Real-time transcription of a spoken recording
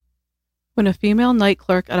When a female night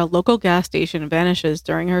clerk at a local gas station vanishes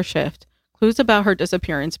during her shift, clues about her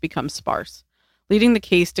disappearance become sparse, leading the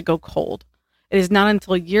case to go cold. It is not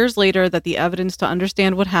until years later that the evidence to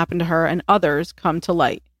understand what happened to her and others come to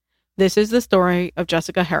light. This is the story of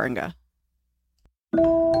Jessica Heeringa.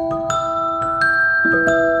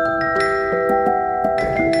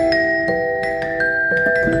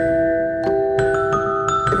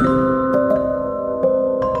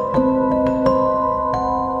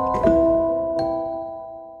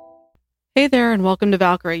 Hey there, and welcome to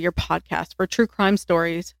Valkyrie, your podcast for true crime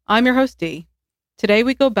stories. I'm your host, Dee. Today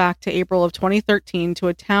we go back to April of 2013 to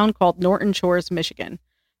a town called Norton Shores, Michigan.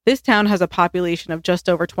 This town has a population of just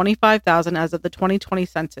over 25,000 as of the 2020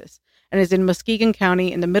 census, and is in Muskegon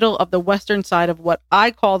County in the middle of the western side of what I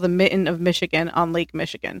call the mitten of Michigan on Lake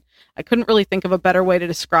Michigan. I couldn't really think of a better way to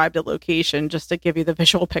describe the location, just to give you the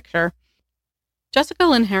visual picture. Jessica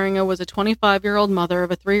Lynn Heeringa was a 25-year-old mother of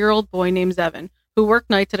a 3-year-old boy named Zevin, who worked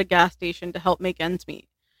nights at a gas station to help make ends meet.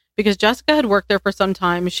 Because Jessica had worked there for some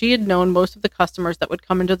time, she had known most of the customers that would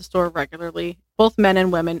come into the store regularly, both men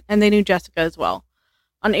and women, and they knew Jessica as well.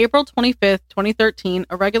 On April 25th, 2013,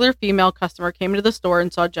 a regular female customer came into the store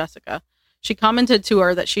and saw Jessica. She commented to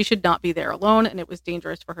her that she should not be there alone, and it was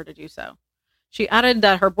dangerous for her to do so. She added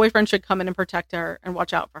that her boyfriend should come in and protect her and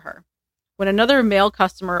watch out for her. When another male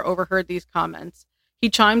customer overheard these comments, he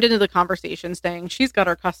chimed into the conversation saying she's got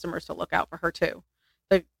her customers to look out for her too.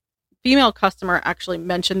 The female customer actually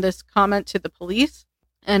mentioned this comment to the police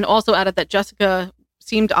and also added that Jessica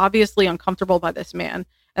seemed obviously uncomfortable by this man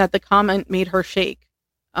and that the comment made her shake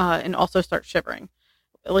and also start shivering.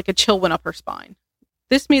 Like a chill went up her spine.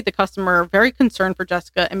 This made the customer very concerned for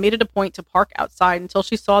Jessica and made it a point to park outside until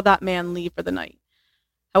she saw that man leave for the night.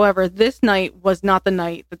 However, this night was not the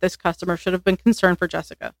night that this customer should have been concerned for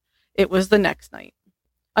Jessica. It was the next night.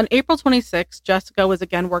 On April 26, Jessica was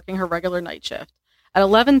again working her regular night shift. At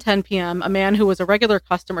 11:10 p.m., a man who was a regular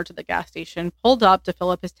customer to the gas station pulled up to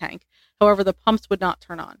fill up his tank. However, the pumps would not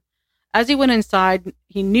turn on. As he went inside,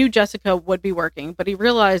 he knew Jessica would be working, but he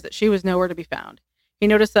realized that she was nowhere to be found. He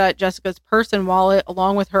noticed that Jessica's purse and wallet,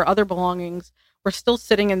 along with her other belongings, were still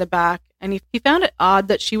sitting in the back, and he found it odd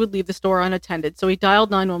that she would leave the store unattended, so he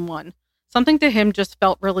dialed 911. Something to him just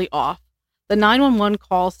felt really off. The 911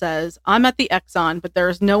 call says, "I'm at the Exxon, but there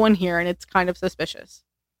is no one here and it's kind of suspicious."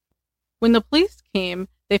 When the police came,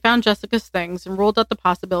 they found Jessica's things and ruled out the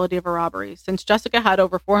possibility of a robbery, since Jessica had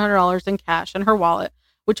over $400 in cash in her wallet,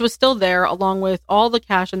 which was still there, along with all the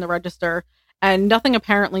cash in the register, and nothing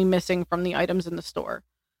apparently missing from the items in the store.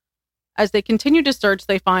 As they continued to search,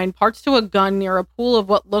 they find parts to a gun near a pool of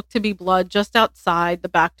what looked to be blood just outside the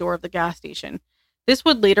back door of the gas station. This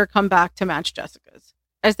would later come back to match Jessica's.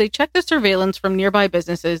 As they check the surveillance from nearby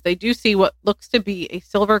businesses, they do see what looks to be a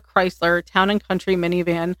silver Chrysler Town & Country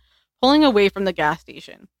minivan pulling away from the gas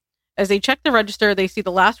station. As they check the register, they see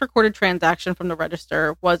the last recorded transaction from the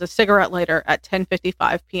register was a cigarette lighter at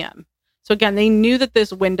 10:55 p.m. So again, they knew that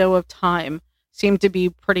this window of time seemed to be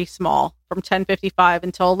pretty small, from 10:55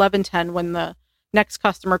 until 11:10 when the next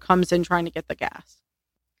customer comes in trying to get the gas.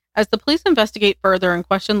 As the police investigate further and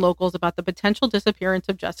question locals about the potential disappearance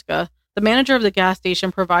of Jessica, the manager of the gas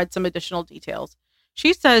station provides some additional details.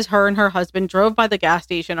 She says her and her husband drove by the gas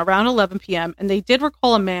station around 11 p.m. and they did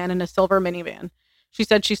recall a man in a silver minivan. She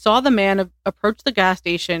said she saw the man approach the gas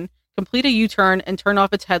station, complete a U-turn, and turn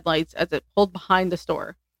off its headlights as it pulled behind the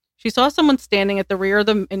store. She saw someone standing at the rear of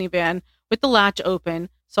the minivan with the latch open,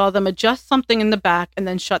 saw them adjust something in the back, and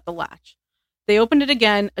then shut the latch. They opened it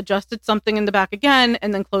again, adjusted something in the back again,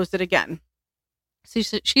 and then closed it again. She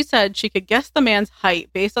said she could guess the man's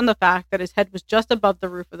height based on the fact that his head was just above the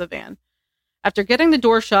roof of the van. After getting the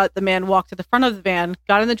door shut, the man walked to the front of the van,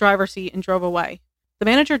 got in the driver's seat, and drove away. The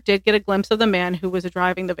manager did get a glimpse of the man who was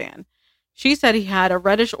driving the van. She said he had a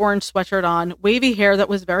reddish-orange sweatshirt on, wavy hair that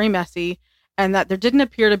was very messy, and that there didn't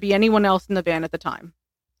appear to be anyone else in the van at the time.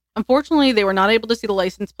 Unfortunately, they were not able to see the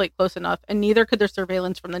license plate close enough, and neither could their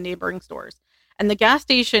surveillance from the neighboring stores. And the gas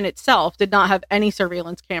station itself did not have any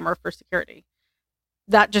surveillance camera for security.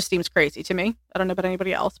 That just seems crazy to me. I don't know about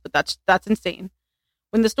anybody else, but that's insane.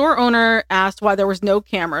 When the store owner asked why there was no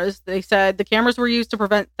cameras, they said the cameras were used to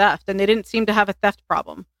prevent theft, and they didn't seem to have a theft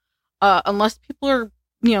problem. Unless people are,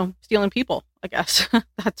 stealing people, I guess.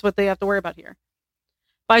 That's what they have to worry about here.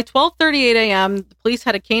 By 12:38 a.m., the police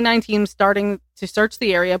had a K-9 team starting to search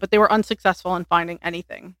the area, but they were unsuccessful in finding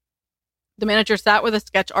anything. The manager sat with a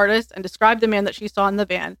sketch artist and described the man that she saw in the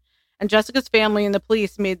van, and Jessica's family and the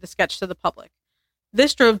police made the sketch to the public.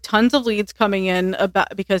 This drove tons of leads coming in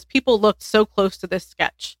because people looked so close to this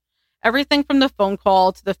sketch. Everything from the phone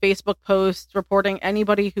call to the Facebook post reporting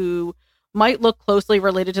anybody who might look closely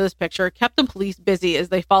related to this picture kept the police busy as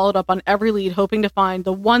they followed up on every lead, hoping to find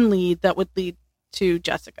the one lead that would lead to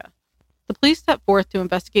Jessica. The police set forth to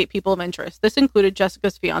investigate people of interest. This included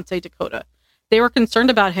Jessica's fiance, Dakota. They were concerned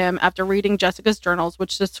about him after reading Jessica's journals,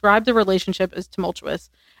 which described the relationship as tumultuous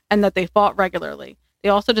and that they fought regularly. They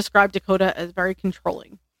also described Dakota as very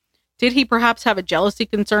controlling. Did he perhaps have a jealousy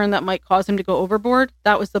concern that might cause him to go overboard?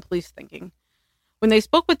 That was the police thinking. When they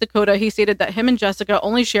spoke with Dakota, he stated that him and Jessica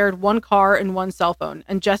only shared one car and one cell phone,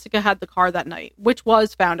 and Jessica had the car that night, which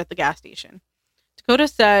was found at the gas station. Dakota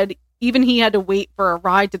said even he had to wait for a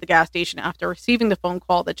ride to the gas station after receiving the phone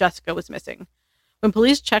call that Jessica was missing. When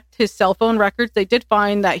police checked his cell phone records, they did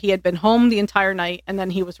find that he had been home the entire night and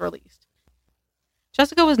then he was released.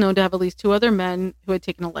 Jessica was known to have at least 2 other men who had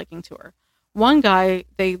taken a liking to her. One guy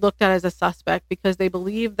they looked at as a suspect because they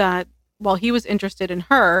believed that while he was interested in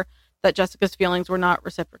her, that Jessica's feelings were not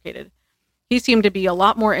reciprocated. He seemed to be a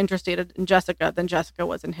lot more interested in Jessica than Jessica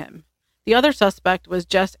was in him. The other suspect was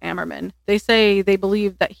Jess Ammerman. They say they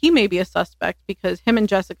believed that he may be a suspect because him and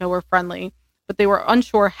Jessica were friendly, but they were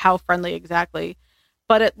unsure how friendly exactly.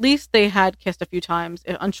 But at least they had kissed a few times,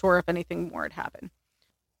 unsure if anything more had happened.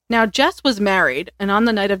 Now, Jess was married, and on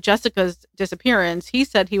the night of Jessica's disappearance, he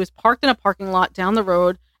said he was parked in a parking lot down the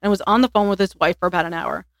road and was on the phone with his wife for about an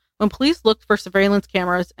hour. When police looked for surveillance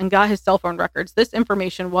cameras and got his cell phone records, this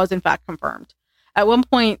information was in fact confirmed. At one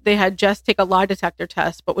point, they had Jess take a lie detector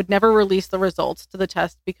test, but would never release the results to the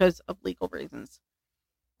test because of legal reasons.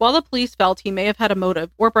 While the police felt he may have had a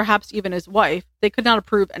motive, or perhaps even his wife, they could not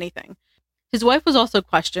prove anything. His wife was also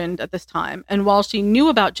questioned at this time, and while she knew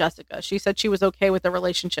about Jessica, she said she was okay with the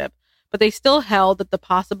relationship, but they still held that the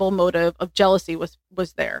possible motive of jealousy was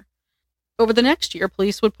there. Over the next year,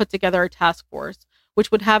 police would put together a task force,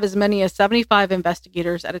 which would have as many as 75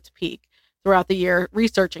 investigators at its peak throughout the year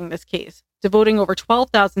researching this case, devoting over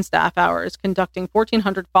 12,000 staff hours, conducting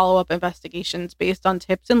 1,400 follow-up investigations based on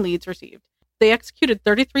tips and leads received. They executed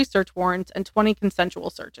 33 search warrants and 20 consensual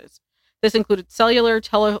searches. This included cellular,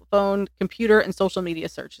 telephone, computer, and social media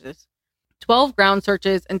searches. 12 ground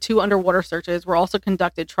searches and 2 underwater searches were also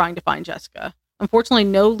conducted trying to find Jessica. Unfortunately,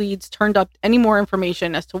 no leads turned up any more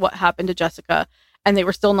information as to what happened to Jessica, and they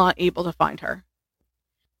were still not able to find her.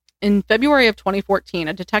 In February of 2014,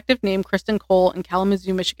 a detective named Kristen Cole in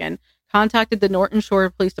Kalamazoo, Michigan, contacted the Norton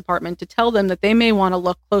Shore Police Department to tell them that they may want to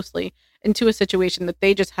look closely into a situation that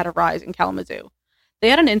they just had arise in Kalamazoo. They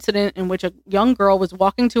had an incident in which a young girl was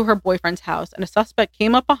walking to her boyfriend's house, and a suspect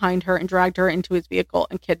came up behind her and dragged her into his vehicle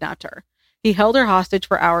and kidnapped her. He held her hostage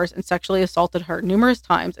for hours and sexually assaulted her numerous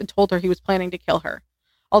times and told her he was planning to kill her,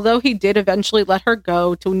 although he did eventually let her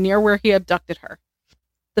go to near where he abducted her.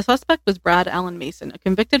 The suspect was Brad Allen Mason, a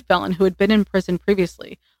convicted felon who had been in prison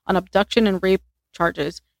previously on abduction and rape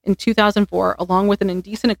charges in 2004, along with an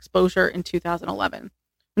indecent exposure in 2011.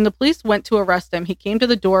 When the police went to arrest him, he came to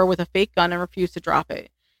the door with a fake gun and refused to drop it.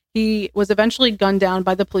 He was eventually gunned down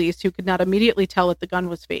by the police, who could not immediately tell that the gun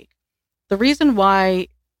was fake. The reason why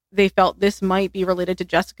they felt this might be related to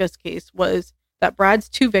Jessica's case was that Brad's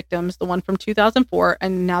 2 victims, the one from 2004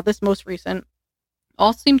 and now this most recent,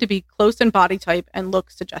 all seemed to be close in body type and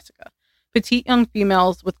looks to Jessica, petite young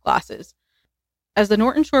females with glasses. As the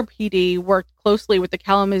Norton Shore PD worked closely with the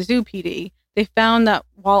Kalamazoo PD, they found that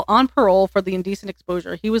while on parole for the indecent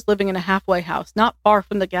exposure, he was living in a halfway house not far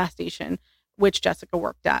from the gas station which Jessica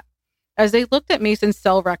worked at. As they looked at Mason's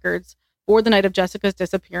cell records for the night of Jessica's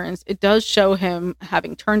disappearance, it does show him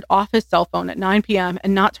having turned off his cell phone at 9 p.m.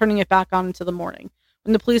 and not turning it back on until the morning.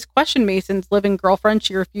 When the police questioned Mason's living girlfriend,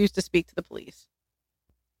 she refused to speak to the police.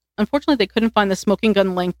 Unfortunately, they couldn't find the smoking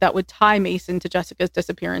gun link that would tie Mason to Jessica's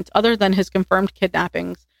disappearance, other than his confirmed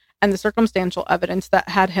kidnappings and the circumstantial evidence that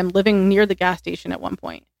had him living near the gas station at one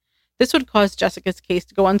point. This would cause Jessica's case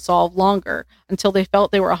to go unsolved longer until they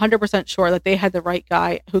felt they were 100% sure that they had the right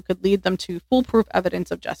guy who could lead them to foolproof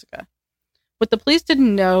evidence of Jessica. What the police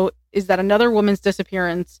didn't know is that another woman's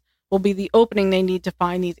disappearance will be the opening they need to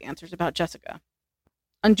find these answers about Jessica.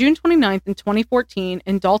 On June 29th in 2014,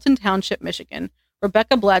 in Dalton Township, Michigan,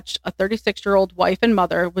 Rebecca Bletch, a 36-year-old wife and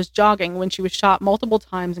mother, was jogging when she was shot multiple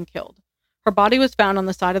times and killed. Her body was found on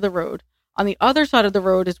the side of the road. On the other side of the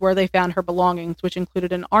road is where they found her belongings, which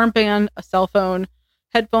included an armband, a cell phone,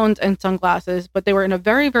 headphones, and sunglasses, but they were in a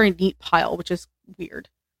very, very neat pile, which is weird.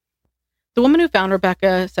 The woman who found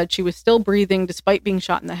Rebecca said she was still breathing despite being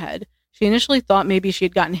shot in the head. She initially thought maybe she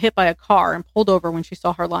had gotten hit by a car and pulled over when she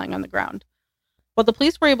saw her lying on the ground. While the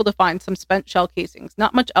police were able to find some spent shell casings,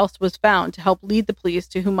 not much else was found to help lead the police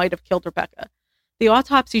to who might have killed Rebecca. The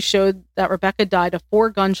autopsy showed that Rebecca died of 4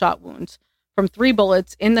 gunshot wounds from 3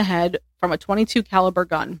 bullets in the head from a .22 caliber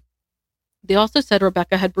gun. They also said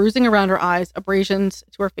Rebecca had bruising around her eyes, abrasions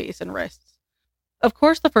to her face and wrists. Of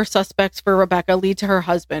course, the first suspects for Rebecca lead to her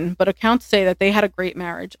husband, but accounts say that they had a great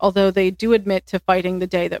marriage, although they do admit to fighting the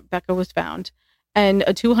day that Rebecca was found, and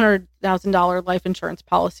a $200,000 life insurance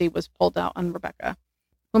policy was pulled out on Rebecca.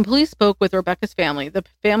 When police spoke with Rebecca's family, the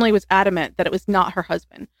family was adamant that it was not her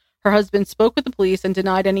husband. Her husband spoke with the police and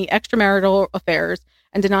denied any extramarital affairs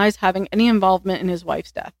and denies having any involvement in his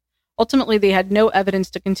wife's death. Ultimately, they had no evidence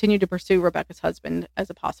to continue to pursue Rebecca's husband as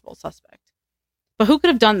a possible suspect. But who could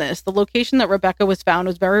have done this? The location that Rebecca was found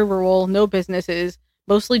was very rural, no businesses,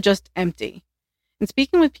 mostly just empty. And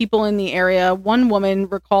speaking with people in the area, one woman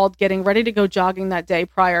recalled getting ready to go jogging that day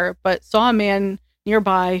prior, but saw a man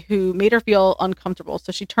nearby who made her feel uncomfortable,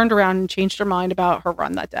 so she turned around and changed her mind about her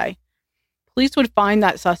run that day. Police would find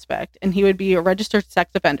that suspect, and he would be a registered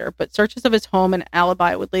sex offender, but searches of his home and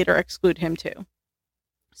alibi would later exclude him too.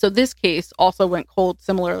 So this case also went cold,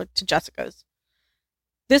 similar to Jessica's.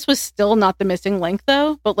 This was still not the missing link,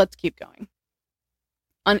 though, but let's keep going.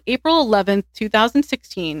 On April 11th,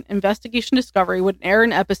 2016, Investigation Discovery would air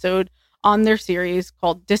an episode on their series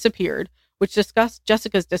called Disappeared, which discussed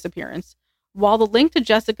Jessica's disappearance. While the link to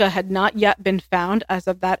Jessica had not yet been found as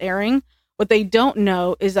of that airing, what they don't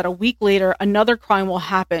know is that a week later, another crime will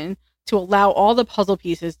happen to allow all the puzzle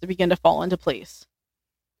pieces to begin to fall into place.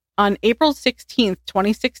 On April 16th,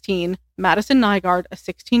 2016, Madison Nygaard, a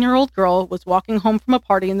 16-year-old girl, was walking home from a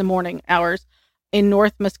party in the morning hours in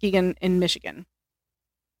North Muskegon in Michigan.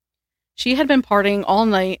 She had been partying all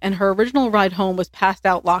night, and her original ride home was passed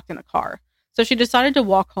out locked in a car. So she decided to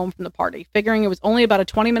walk home from the party, figuring it was only about a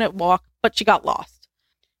 20-minute walk, but she got lost.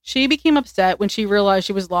 She became upset when she realized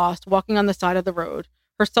she was lost, walking on the side of the road.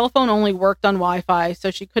 Her cell phone only worked on Wi-Fi,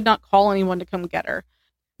 so she could not call anyone to come get her.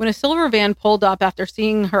 When a silver van pulled up after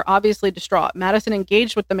seeing her obviously distraught, Madison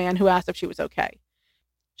engaged with the man who asked if she was okay.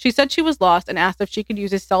 She said she was lost and asked if she could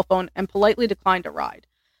use his cell phone and politely declined a ride.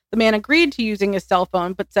 The man agreed to using his cell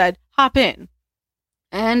phone, but said, "Hop in."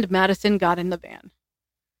 And Madison got in the van.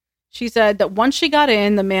 She said that once she got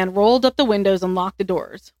in, the man rolled up the windows and locked the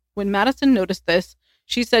doors. When Madison noticed this,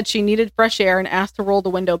 she said she needed fresh air and asked to roll the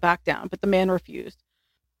window back down, but the man refused.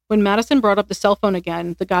 When Madison brought up the cell phone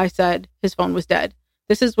again, the guy said his phone was dead.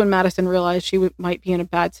 This is when Madison realized she might be in a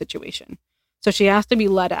bad situation. So she asked to be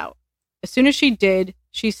let out. As soon as she did,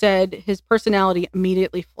 she said his personality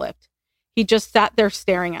immediately flipped. He just sat there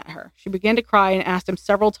staring at her. She began to cry and asked him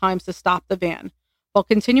several times to stop the van. While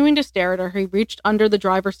continuing to stare at her, he reached under the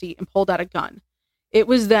driver's seat and pulled out a gun. It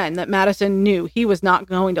was then that Madison knew he was not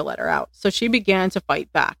going to let her out, so she began to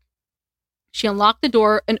fight back. She unlocked the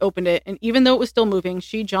door and opened it, and even though it was still moving,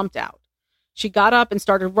 she jumped out. She got up and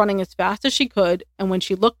started running as fast as she could, and when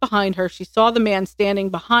she looked behind her, she saw the man standing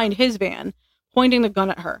behind his van, pointing the gun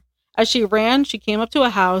at her. As she ran, she came up to a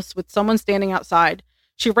house with someone standing outside.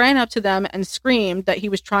 She ran up to them and screamed that he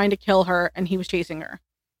was trying to kill her and he was chasing her.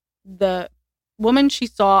 The woman she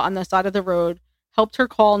saw on the side of the road helped her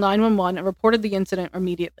call 911 and reported the incident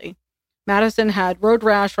immediately. Madison had road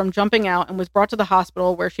rash from jumping out and was brought to the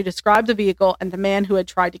hospital, where she described the vehicle and the man who had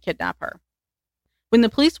tried to kidnap her. When the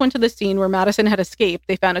police went to the scene where Madison had escaped,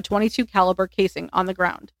 they found a .22 caliber casing on the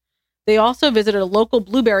ground. They also visited a local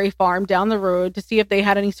blueberry farm down the road to see if they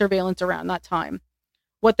had any surveillance around that time.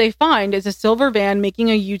 What they find is a silver van making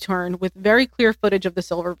a U-turn with very clear footage of the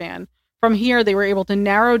silver van. From here, they were able to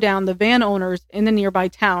narrow down the van owners in the nearby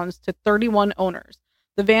towns to 31 owners.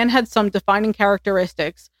 The van had some defining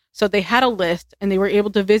characteristics, so they had a list and they were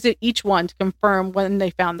able to visit each one to confirm when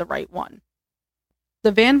they found the right one.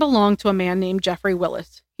 The van belonged to a man named Jeffrey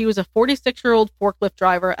Willis. He was a 46-year-old forklift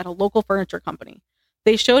driver at a local furniture company.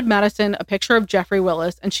 They showed Madison a picture of Jeffrey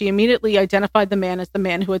Willis, and she immediately identified the man as the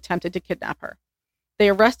man who attempted to kidnap her. They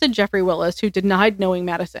arrested Jeffrey Willis, who denied knowing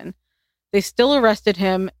Madison. They still arrested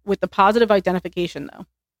him with the positive identification, though.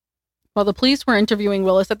 While the police were interviewing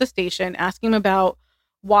Willis at the station, asking him about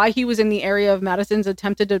why he was in the area of Madison's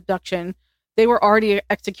attempted abduction, they were already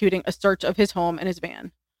executing a search of his home and his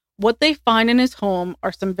van. What they find in his home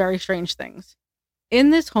are some very strange things.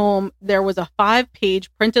 In this home, there was a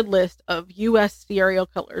 5-page printed list of U.S. serial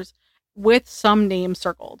killers with some names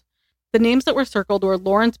circled. The names that were circled were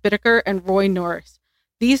Lawrence Bittaker and Roy Norris.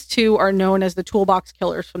 These two are known as the toolbox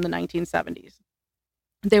killers from the 1970s.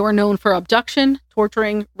 They were known for abduction,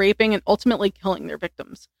 torturing, raping, and ultimately killing their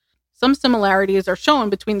victims. Some similarities are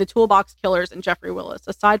shown between the toolbox killers and Jeffrey Willis,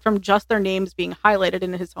 aside from just their names being highlighted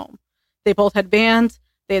in his home. They both had vans,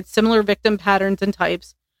 they had similar victim patterns and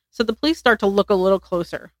types, so the police start to look a little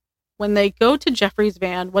closer. When they go to Jeffrey's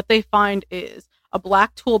van, what they find is a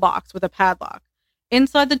black toolbox with a padlock.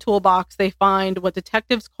 Inside the toolbox, they find what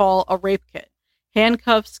detectives call a rape kit.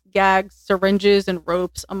 handcuffs, gags, syringes, and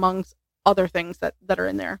ropes, amongst other things that are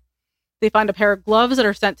in there. They find a pair of gloves that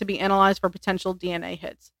are sent to be analyzed for potential DNA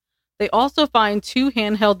hits. They also find 2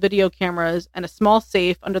 handheld video cameras and a small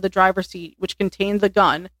safe under the driver's seat, which contained the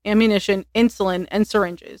gun, ammunition, insulin, and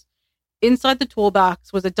syringes. Inside the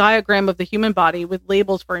toolbox was a diagram of the human body with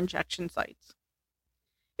labels for injection sites.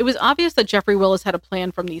 It was obvious that Jeffrey Willis had a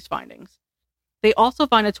plan from these findings. They also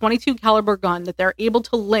find a .22 caliber gun that they're able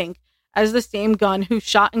to link as the same gun who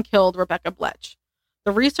shot and killed Rebecca Bletch.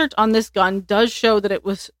 The research on this gun does show that it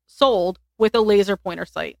was sold with a laser pointer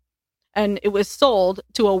sight, and it was sold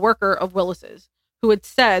to a worker of Willis's who had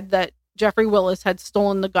said that Jeffrey Willis had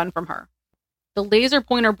stolen the gun from her. The laser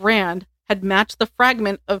pointer brand had matched the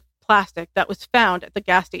fragment of plastic that was found at the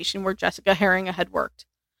gas station where Jessica Heeringa had worked.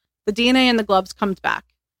 The DNA in the gloves comes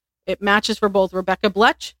back. It matches for both Rebecca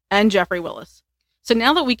Bletch and Jeffrey Willis. So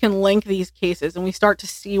now that we can link these cases and we start to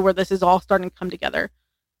see where this is all starting to come together,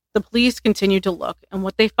 the police continue to look, and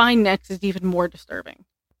what they find next is even more disturbing.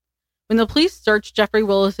 When the police searched Jeffrey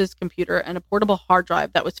Willis's computer and a portable hard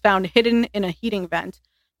drive that was found hidden in a heating vent,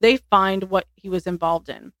 they find what he was involved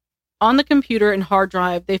in. On the computer and hard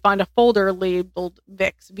drive, they find a folder labeled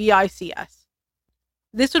VICS, V-I-C-S.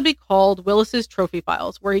 This would be called Willis's trophy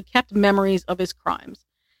files, where he kept memories of his crimes.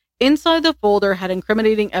 Inside the folder had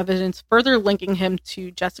incriminating evidence further linking him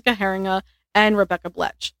to Jessica Heeringa and Rebecca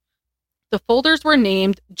Bletch. The folders were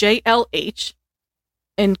named JLH,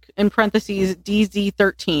 in parentheses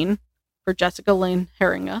DZ13, for Jessica Lynn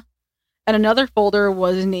Heeringa, and another folder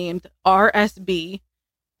was named RSB,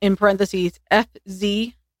 in parentheses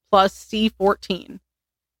FZ plus C14.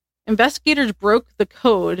 Investigators broke the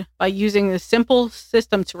code by using the simple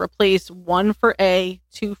system to replace 1 for A,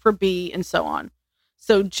 2 for B, and so on.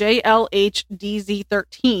 So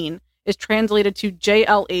JLHDZ13 is translated to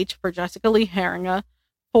JLH for Jessica Lee Heeringa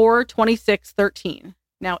 4/26/13.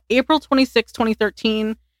 Now, April 26,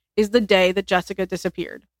 2013 is the day that Jessica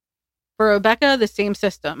disappeared. For Rebecca, the same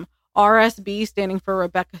system. RSB, standing for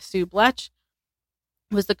Rebecca Sue Bletch,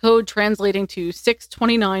 was the code translating to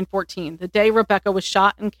 6/29/14, the day Rebecca was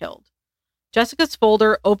shot and killed. Jessica's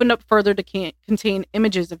folder opened up further to contain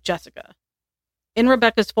images of Jessica. In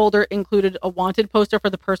Rebecca's folder included a wanted poster for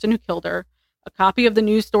the person who killed her, a copy of the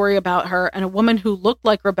news story about her, and a woman who looked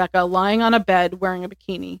like Rebecca lying on a bed wearing a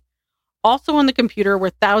bikini. Also on the computer were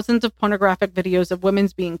thousands of pornographic videos of women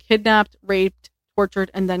being kidnapped, raped,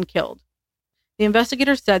 tortured, and then killed. The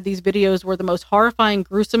investigators said these videos were the most horrifying,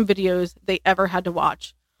 gruesome videos they ever had to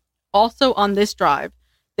watch. Also on this drive,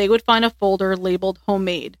 they would find a folder labeled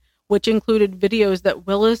Homemade, which included videos that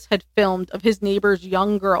Willis had filmed of his neighbor's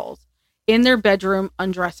young girls in their bedroom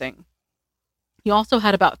undressing. He also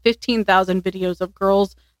had about 15,000 videos of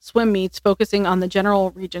girls' swim meets focusing on the general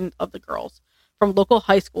region of the girls from local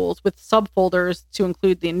high schools, with subfolders to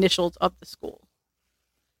include the initials of the school.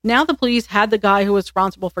 Now the police had the guy who was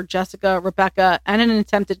responsible for Jessica, Rebecca, and an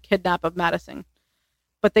attempted kidnap of Madison,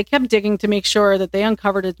 but they kept digging to make sure that they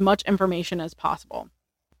uncovered as much information as possible.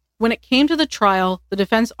 When it came to the trial, the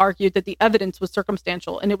defense argued that the evidence was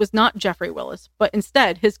circumstantial and it was not Jeffrey Willis, but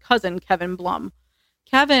instead his cousin, Kevin Blum.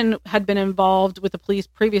 Kevin had been involved with the police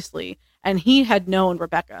previously, and he had known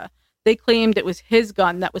Rebecca. They claimed it was his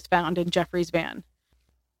gun that was found in Jeffrey's van.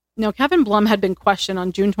 Now, Kevin Blum had been questioned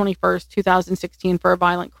on June 21st, 2016 for a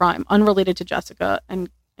violent crime unrelated to Jessica and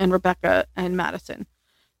Rebecca and Madison.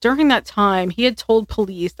 During that time, he had told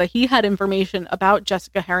police that he had information about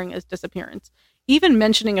Jessica Heeringa's disappearance, even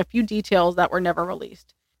mentioning a few details that were never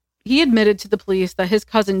released. He admitted to the police that his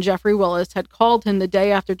cousin Jeffrey Willis had called him the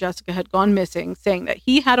day after Jessica had gone missing, saying that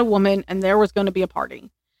he had a woman and there was going to be a party.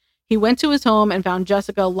 He went to his home and found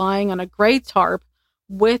Jessica lying on a gray tarp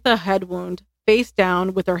with a head wound, face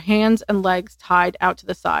down, with her hands and legs tied out to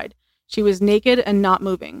the side. She was naked and not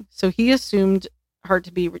moving, so he assumed her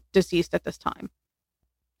to be deceased at this time.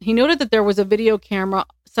 He noted that there was a video camera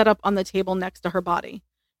set up on the table next to her body.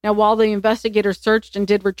 Now, while the investigators searched and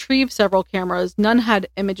did retrieve several cameras, none had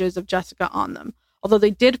images of Jessica on them, although they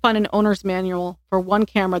did find an owner's manual for one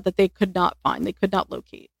camera that they could not find, they could not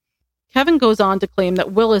locate. Kevin goes on to claim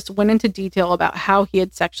that Willis went into detail about how he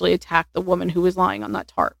had sexually attacked the woman who was lying on that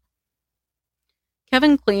tarp.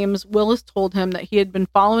 Kevin claims Willis told him that he had been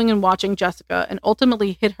following and watching Jessica and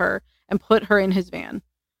ultimately hit her and put her in his van.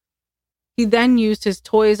 He then used his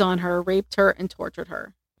toys on her, raped her, and tortured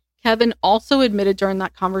her. Kevin also admitted during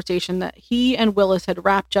that conversation that he and Willis had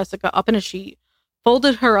wrapped Jessica up in a sheet,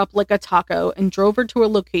 folded her up like a taco, and drove her to a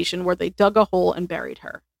location where they dug a hole and buried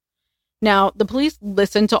her. Now, the police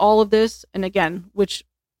listened to all of this, and again, which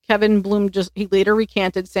Kevin Blum he later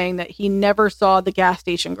recanted, saying that he never saw the gas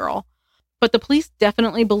station girl. but the police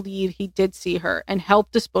definitely believe he did see her and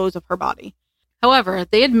helped dispose of her body. However,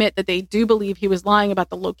 they admit that they do believe he was lying about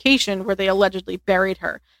the location where they allegedly buried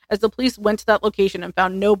her, as the police went to that location and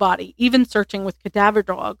found no body, even searching with cadaver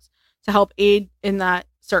dogs to help aid in that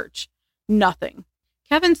search. Nothing.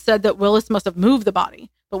 Kevin said that Willis must have moved the body,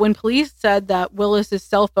 but when police said that Willis's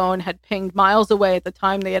cell phone had pinged miles away at the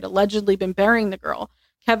time they had allegedly been burying the girl,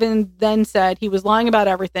 Kevin then said he was lying about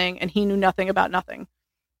everything and he knew nothing about nothing.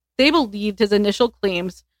 They believed his initial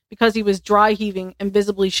claims because he was dry heaving and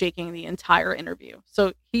visibly shaking the entire interview,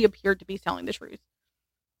 so he appeared to be telling the truth.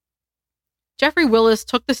 Jeffrey Willis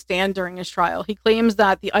took the stand during his trial. He claims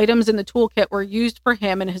that the items in the toolkit were used for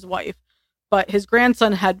him and his wife, but his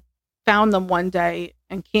grandson had found them one day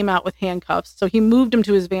and came out with handcuffs, so he moved him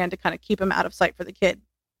to his van to kind of keep him out of sight for the kid.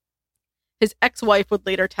 His ex-wife would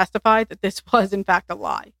later testify that this was, in fact, a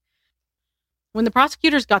lie. When the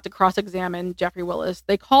prosecutors got to cross-examine Jeffrey Willis,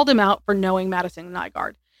 they called him out for knowing Madison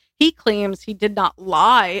Nygaard. He claims he did not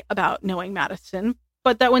lie about knowing Madison,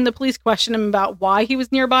 but that when the police questioned him about why he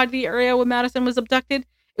was nearby the area when Madison was abducted,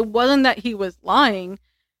 it wasn't that he was lying,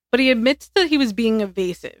 but he admits that he was being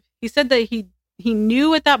evasive. He said that he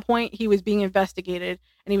knew at that point he was being investigated,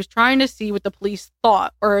 and he was trying to see what the police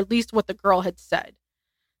thought, or at least what the girl had said.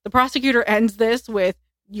 The prosecutor ends this with,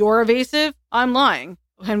 "You're evasive, I'm lying,"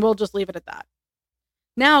 and we'll just leave it at that.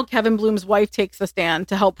 Now, Kevin Bloom's wife takes the stand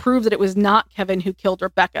to help prove that it was not Kevin who killed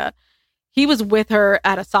Rebecca. He was with her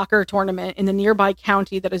at a soccer tournament in the nearby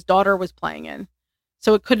county that his daughter was playing in,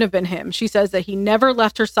 so it couldn't have been him. She says that he never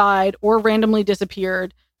left her side or randomly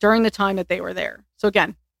disappeared during the time that they were there. So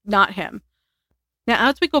again, not him. Now,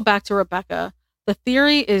 as we go back to Rebecca, the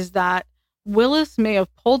theory is that Willis may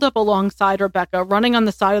have pulled up alongside Rebecca, running on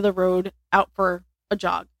the side of the road out for a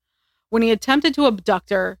jog. When he attempted to abduct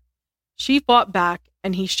her, she fought back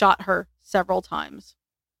and he shot her several times.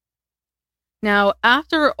 Now,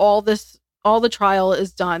 after all the trial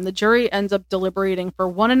is done, the jury ends up deliberating for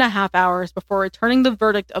 1.5 hours before returning the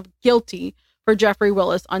verdict of guilty for Jeffrey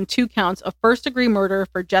Willis on 2 counts of first-degree murder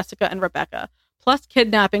for Jessica and Rebecca, plus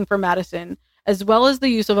kidnapping for Madison, as well as the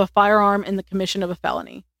use of a firearm in the commission of a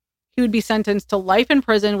felony. He would be sentenced to life in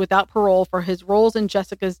prison without parole for his roles in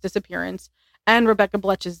Jessica's disappearance and Rebecca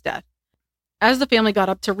Bletch's death. As the family got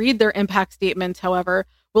up to read their impact statements, however,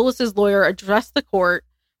 Willis's lawyer addressed the court,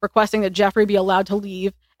 requesting that Jeffrey be allowed to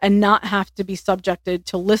leave and not have to be subjected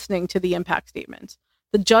to listening to the impact statements.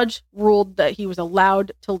 The judge ruled that he was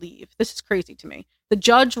allowed to leave. This is crazy to me. The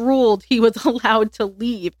judge ruled he was allowed to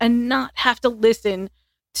leave and not have to listen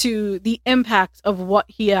to the impacts of what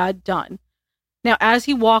he had done. Now, as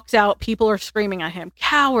he walks out, people are screaming at him,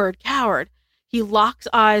 "Coward, coward." He locks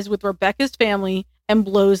eyes with Rebecca's family and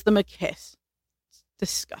blows them a kiss. It's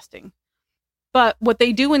disgusting. But what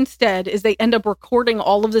they do instead is they end up recording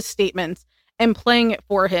all of the statements and playing it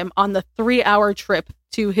for him on the 3-hour trip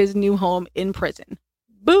to his new home in prison.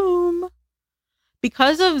 Boom!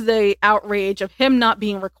 Because of the outrage of him not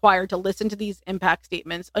being required to listen to these impact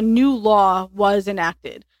statements, a new law was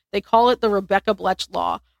enacted. They call it the Rebecca Bletch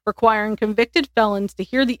Law, requiring convicted felons to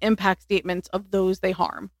hear the impact statements of those they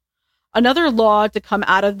harm. Another law to come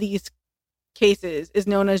out of these cases is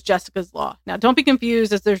known as Jessica's Law. Now, don't be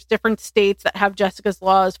confused, as there's different states that have Jessica's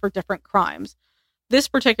laws for different crimes. This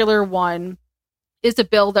particular one is a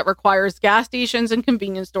bill that requires gas stations and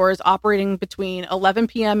convenience stores operating between 11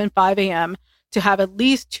 p.m. and 5 a.m. to have at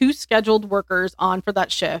least 2 scheduled workers on for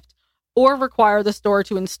that shift, or require the store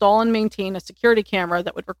to install and maintain a security camera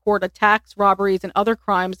that would record attacks, robberies, and other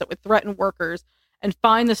crimes that would threaten workers, and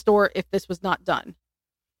fine the store if this was not done.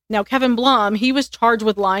 Now, Kevin Blum, he was charged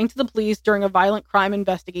with lying to the police during a violent crime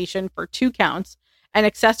investigation for 2 counts, and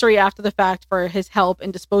accessory after the fact for his help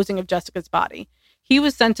in disposing of Jessica's body. He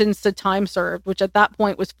was sentenced to time served, which at that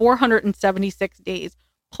point was 476 days,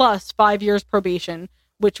 plus 5 years probation,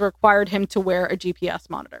 which required him to wear a GPS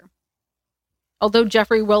monitor. Although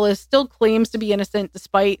Jeffrey Willis still claims to be innocent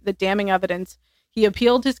despite the damning evidence, he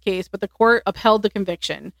appealed his case, but the court upheld the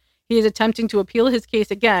conviction. He is attempting to appeal his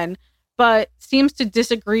case again, but seems to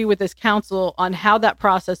disagree with his counsel on how that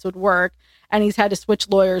process would work, and he's had to switch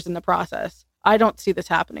lawyers in the process. I don't see this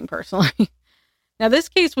happening personally. Now, this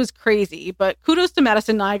case was crazy, but kudos to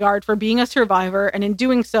Madison Nygaard for being a survivor and in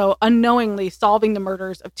doing so, unknowingly solving the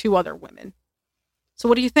murders of 2 other women. So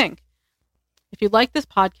what do you think? If you like this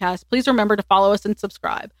podcast, please remember to follow us and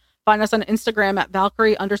subscribe. Find us on Instagram at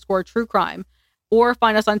Valkyrie_truecrime, or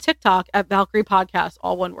find us on TikTok at Valkyrie Podcast,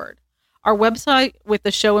 all one word. Our website with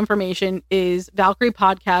the show information is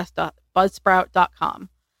valkyriepodcast.buzzsprout.com.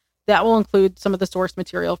 That will include some of the source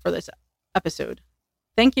material for this episode.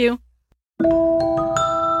 Thank you.